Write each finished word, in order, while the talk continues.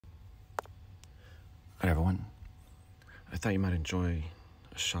Hi everyone. I thought you might enjoy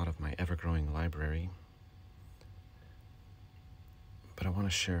a shot of my ever-growing library, but I want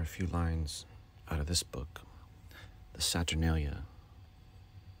to share a few lines out of this book, The Saturnalia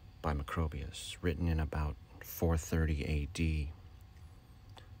by Macrobius, written in about 430 AD.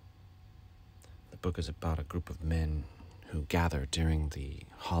 The book is about a group of men who gather during the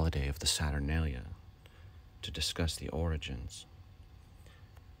holiday of the Saturnalia to discuss the origins,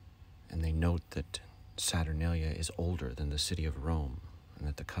 and they note that Saturnalia is older than the city of Rome, and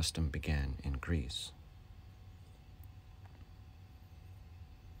that the custom began in Greece.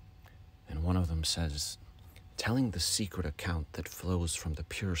 And one of them says, "Telling the secret account that flows from the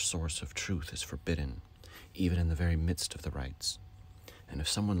pure source of truth is forbidden, even in the very midst of the rites. And if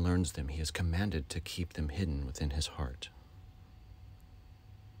someone learns them, he is commanded to keep them hidden within his heart."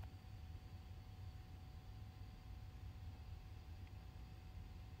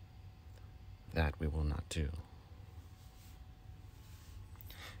 That we will not do.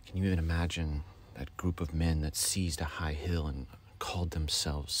 Can you even imagine that group of men that seized a high hill and called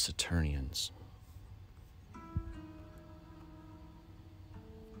themselves Saturnians?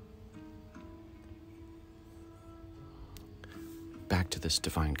 Back to this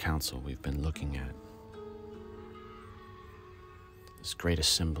divine council we've been looking at. This great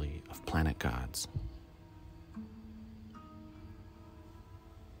assembly of planet gods.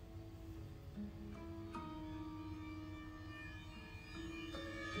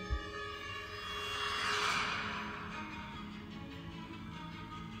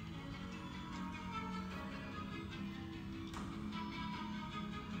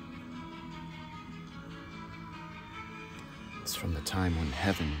 It's from the time when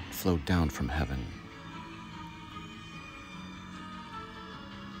heaven flowed down from heaven.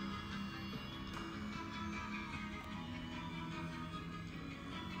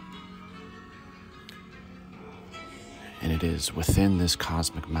 And it is within this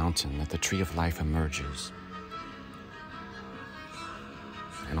cosmic mountain that the tree of life emerges.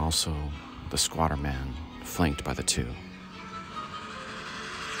 And also the squatter man, flanked by the two.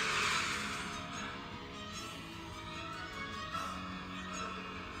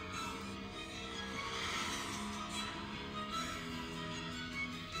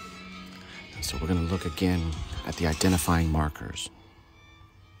 So we're going to look again at the identifying markers.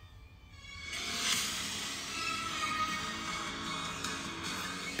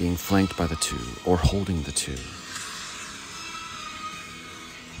 Being flanked by the two, or holding the two.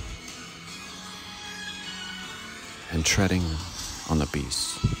 And treading on the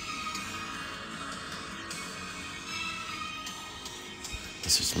beast.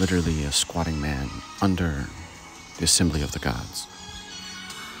 This is literally a squatting man under the assembly of the gods.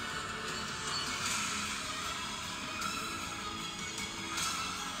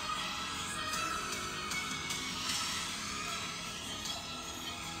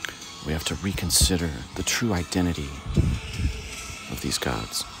 We have to reconsider the true identity of these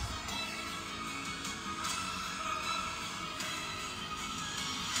gods.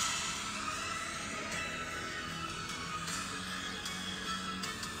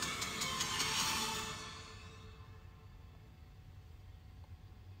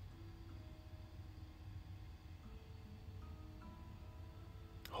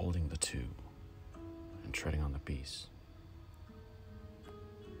 Holding the two and treading on the beast.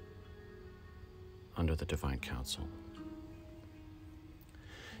 Under the divine council.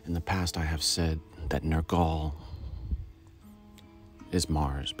 In the past, I have said that Nergal is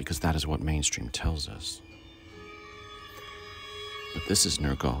Mars because that is what mainstream tells us. But this is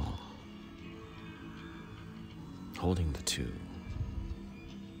Nergal, holding the two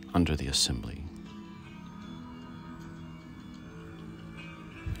under the assembly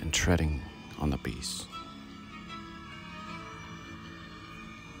and treading on the beast.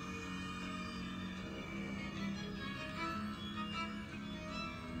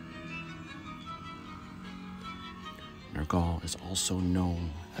 Nergal is also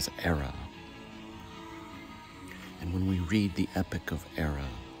known as Era. And when we read the Epic of Era,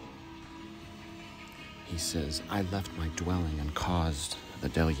 he says, "I left my dwelling and caused the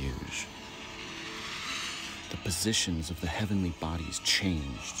deluge. The positions of the heavenly bodies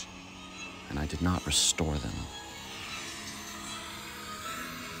changed, and I did not restore them."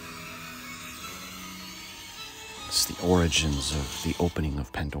 It's the origins of the opening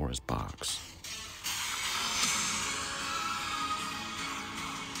of Pandora's box.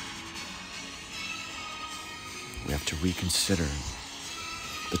 We have to reconsider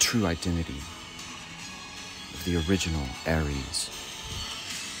the true identity of the original Ares,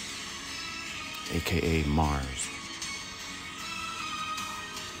 aka Mars.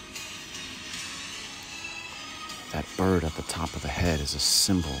 That bird at the top of the head is a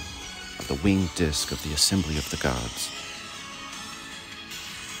symbol of the winged disc of the assembly of the gods.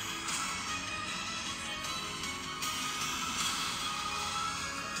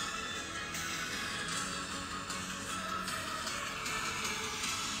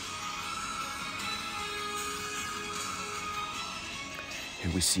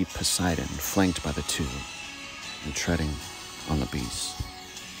 Here we see Poseidon flanked by the two and treading on the beast.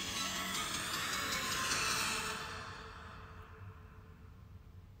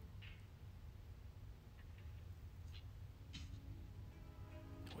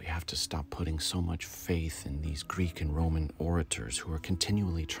 We have to stop putting so much faith in these Greek and Roman orators who are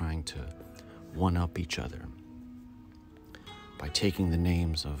continually trying to one-up each other by taking the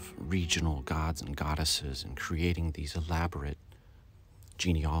names of regional gods and goddesses and creating these elaborate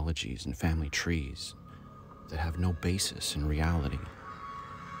genealogies and family trees that have no basis in reality.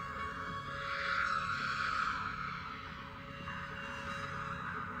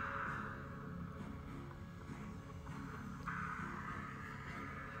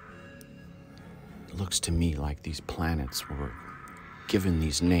 It looks to me like these planets were given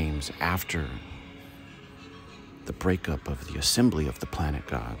these names after the breakup of the assembly of the planet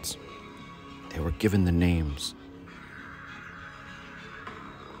gods. They were given the names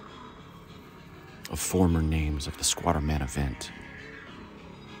of former names of the Squatterman event.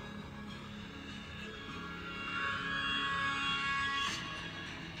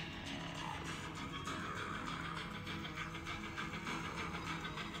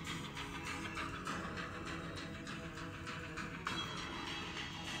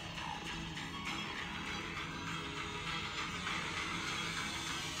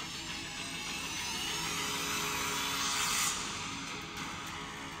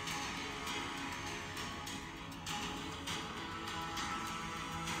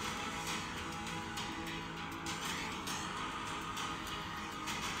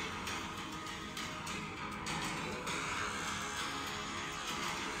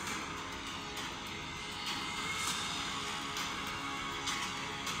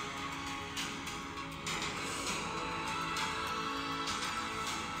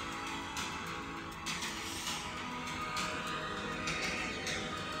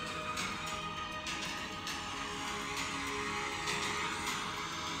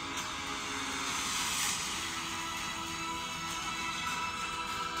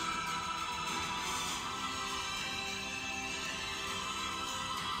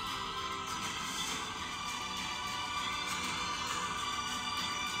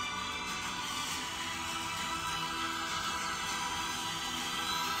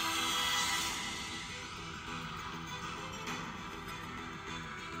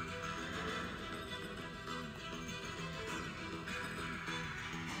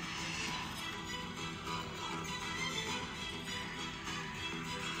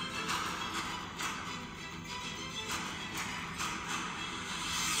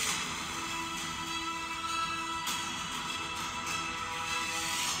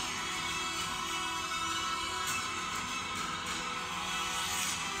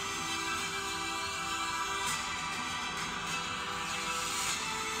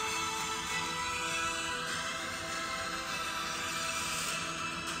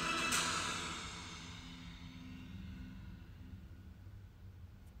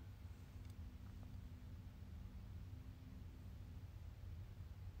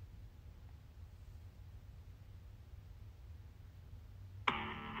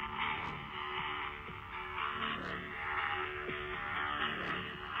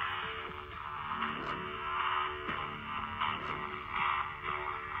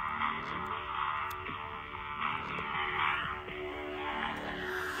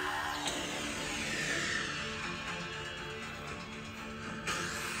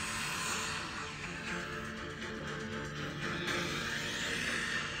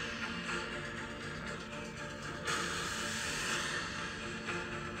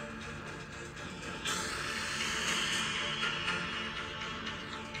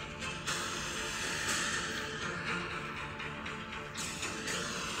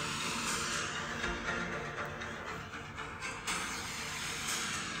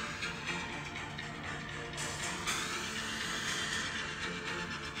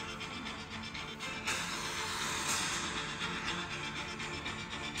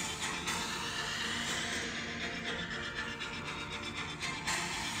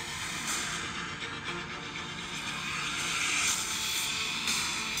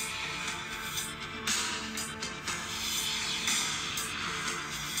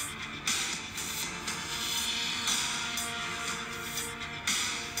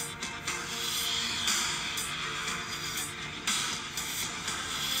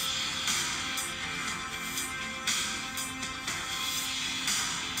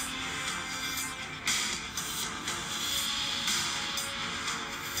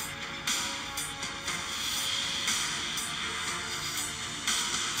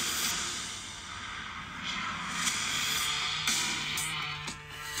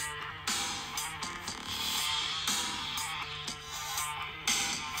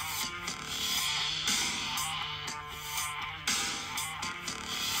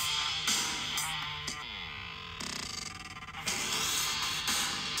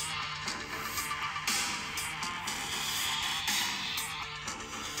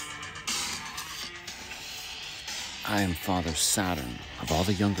 I am Father Saturn of all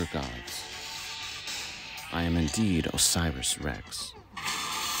the younger gods. I am indeed Osiris Rex.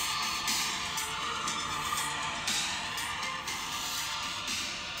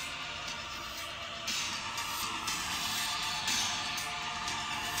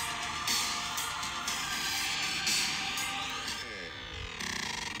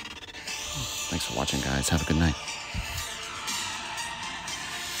 Thanks for watching, guys. Have a good night.